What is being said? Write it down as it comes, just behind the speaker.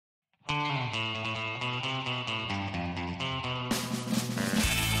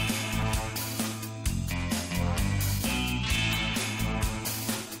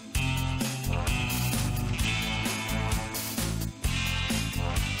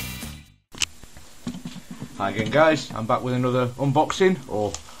Hi again guys, I'm back with another unboxing,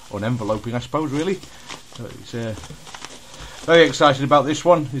 or unenveloping I suppose really. So it's very excited about this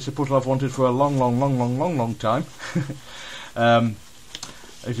one. It's a puzzle I've wanted for a long time.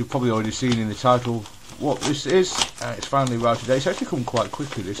 As you've probably already seen in the title what this is, it's finally arrived today. It's actually come quite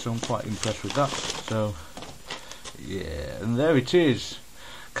quickly this, so I'm quite impressed with that. So yeah, and there it is,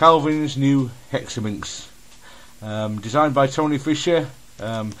 Calvin's new Hexaminx, designed by Tony Fisher.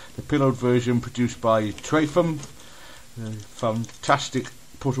 The pillowed version produced by Traiphum, a fantastic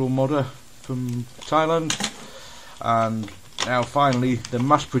puzzle modder from Thailand, and now finally the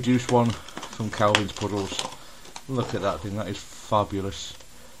mass-produced one from Calvin's Puzzles. Look at that thing, that is fabulous.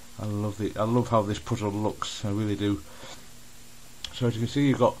 I love how this puzzle looks, I really do. So as you can see,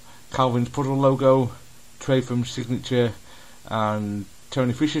 you've got Calvin's Puzzle logo, Traiphum's signature, and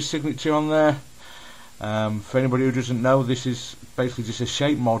Tony Fisher's signature on there. For anybody who doesn't know, this is basically just a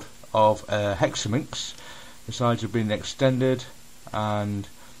shape mod of Hexaminx. The sides have been extended and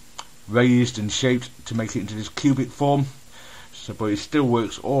raised and shaped to make it into this cubic form. So, but it still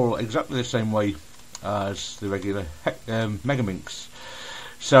works all exactly the same way as the regular Megaminx.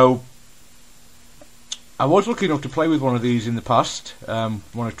 So I was lucky enough to play with one of these in the past,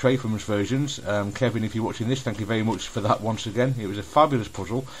 one of Traiphum's versions. Kevin, if you're watching this, thank you very much for that once again. It was a fabulous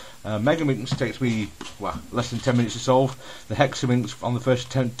puzzle. Megaminx takes me less than 10 minutes to solve. The Hexaminx on the first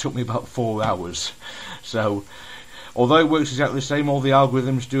attempt took me about 4 hours. So although it works exactly the same, all the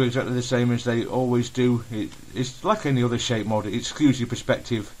algorithms do exactly the same as they always do. It's like any other shape mod. It skews your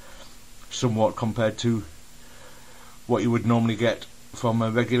perspective somewhat compared to what you would normally get from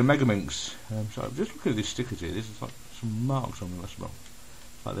a regular Megaminx. So I'm just looking at these stickers here. There's like some marks on them. That's not,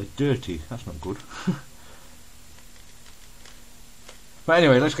 like they're dirty. That's not good. But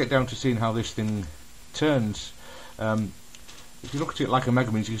anyway, let's get down to seeing how this thing turns. If you look at it like a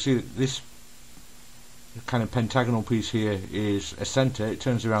Megaminx, you can see that this kind of pentagonal piece here is a centre. It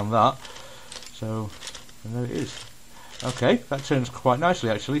turns around that. So, and there it is. Okay, that turns quite nicely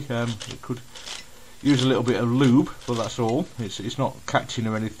actually. It could use a little bit of lube, but that's all. It's not catching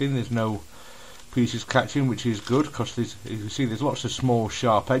or anything. There's no pieces catching, which is good, because you can see there's lots of small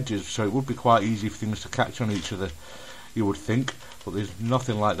sharp edges, so it would be quite easy for things to catch on each other, you would think, but there's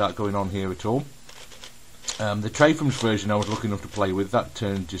nothing like that going on here at all. The Traiphum's version I was lucky enough to play with, that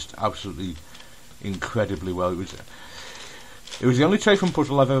turned just absolutely incredibly well. It was the only Traiphum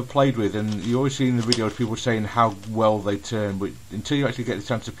puzzle I've ever played with, and you always see in the videos people saying how well they turn, but until you actually get the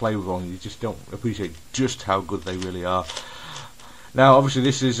chance to play with one, you just don't appreciate just how good they really are. Now obviously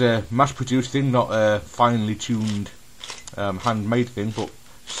this is a mass-produced thing, not a finely tuned handmade thing, but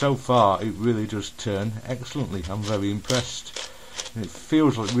so far it really does turn excellently. I'm very impressed. And it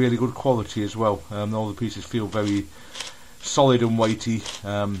feels like really good quality as well. All the pieces feel very solid and weighty.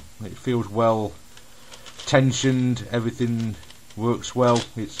 It feels well tensioned, everything works well.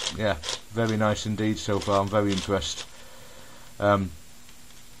 It's very nice indeed so far. I'm very impressed. Yeah,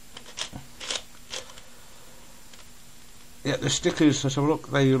 the stickers, so look,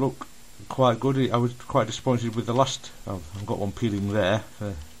 they look quite good. I was quite disappointed with the last. I've got one peeling there.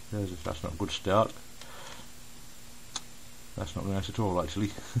 That's not a good start. That's not nice at all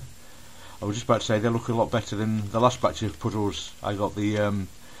actually. I was just about to say they look a lot better than the last batch of puzzles. I got the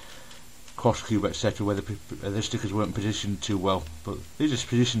cross cube etc, where the stickers weren't positioned too well, but they're just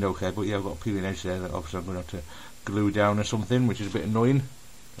positioned okay. But yeah, I've got a peeling edge there that obviously I'm going to have to glue down or something, which is a bit annoying.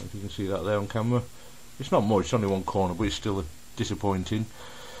 I don't know if you can see that there on camera. It's not much, it's only one corner, but it's still disappointing.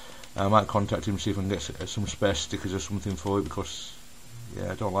 I might contact him, see if I can get some spare stickers or something for it, because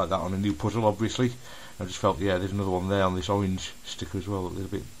yeah, I don't like that on a new puzzle obviously. I just felt, yeah, there's another one there on this orange sticker as well, there's a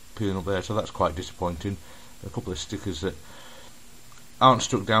bit peeling up there, so that's quite disappointing. A couple of stickers that aren't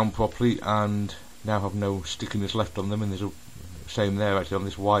stuck down properly and now have no stickiness left on them, and there's a same there actually on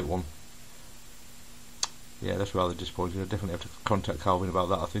this white one. Yeah, that's rather disappointing. I definitely have to contact Calvin about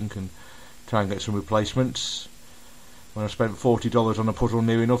that, I think, and try and get some replacements. When I spent $40 on a puzzle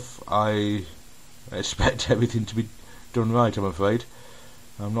near enough, I expect everything to be done right, I'm afraid.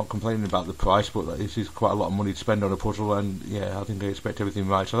 I'm not complaining about the price, but this is quite a lot of money to spend on a puzzle, and yeah, I think I expect everything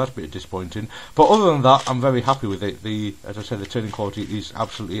right, so that's a bit disappointing. But other than that, I'm very happy with it. As I said, the turning quality is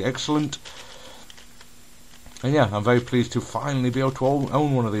absolutely excellent. And yeah, I'm very pleased to finally be able to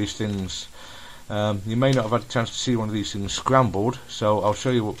own one of these things. You may not have had a chance to see one of these things scrambled, so I'll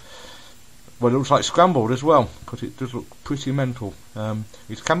show you what it looks like scrambled as well, because it does look pretty mental.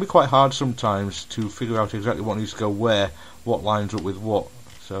 It can be quite hard sometimes to figure out exactly what needs to go where, what lines up with what.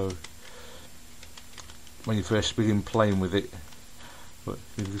 So when you first begin playing with it, but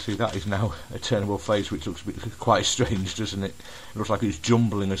you can see that is now a turnable face, which looks quite strange, doesn't it? It looks like it's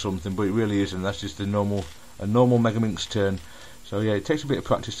jumbling or something, but it really isn't. That's just the normal a normal Hexaminx turn. So yeah, it takes a bit of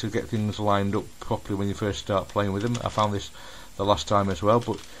practice to get things lined up properly when you first start playing with them. I found this the last time as well,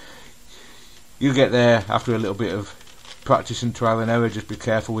 but you get there after a little bit of practice and trial and error. Just be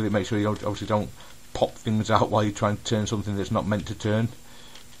careful with it, make sure you obviously don't pop things out while you're trying to turn something that's not meant to turn.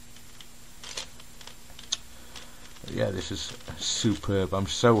 But yeah, this is superb. I'm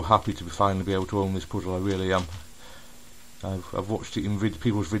so happy to finally be able to own this puzzle, I really am. I've watched it in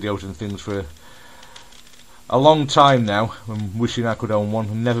people's videos and things for a long time now. I'm wishing I could own one.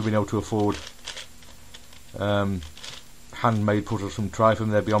 I've never been able to afford handmade puzzles from Traiphum.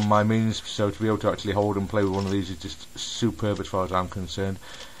 They're beyond my means, so to be able to actually hold and play with one of these is just superb as far as I'm concerned.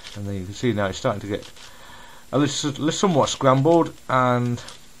 And then you can see now it's starting to get a little somewhat scrambled, and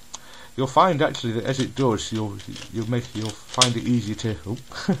you'll find actually that as it does, you'll find it easier to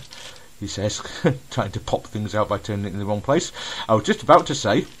he says trying to pop things out by turning it in the wrong place. I was just about to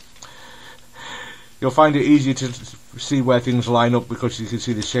say you'll find it easier to see where things line up, because you can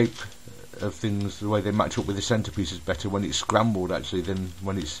see the shape of things, the way they match up with the centerpiece is better when it's scrambled actually than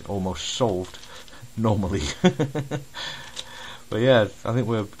when it's almost solved normally. But yeah, I think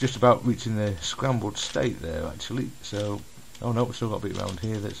we're just about reaching the scrambled state there actually. So, oh no, we've still got a bit around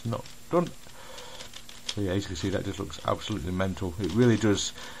here that's not done. So yeah, as you can see, that just looks absolutely mental. It really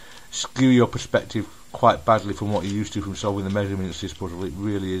does skew your perspective quite badly from what you're used to from solving the measurements. This puzzle, it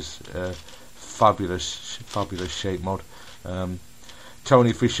really is fabulous shape mod.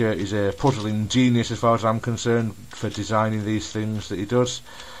 Tony Fisher is a puzzling genius as far as I'm concerned for designing these things that he does,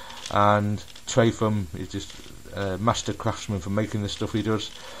 and Traiphum is just a master craftsman for making the stuff he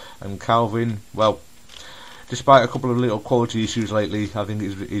does. And Calvin, well, despite a couple of little quality issues lately, I think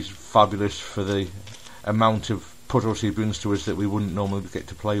he's fabulous for the amount of puzzles he brings to us that we wouldn't normally get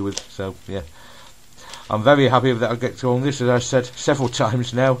to play with. So yeah, I'm very happy that I get to own this, as I said several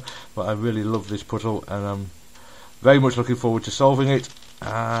times now, but I really love this puzzle and I'm very much looking forward to solving it.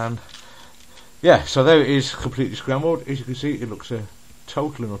 And yeah, so there it is, completely scrambled. As you can see, it looks a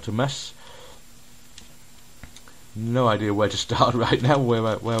total and utter mess. No idea where to start right now, where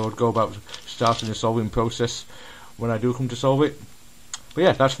I would go about starting the solving process when I do come to solve it. But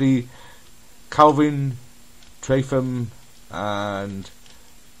yeah, that's the Calvin, Traiphum and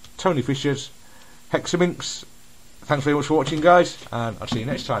Tony Fisher's Hexaminx. Thanks very much for watching, guys, and I'll see you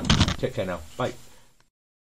next time. Take care now. Bye.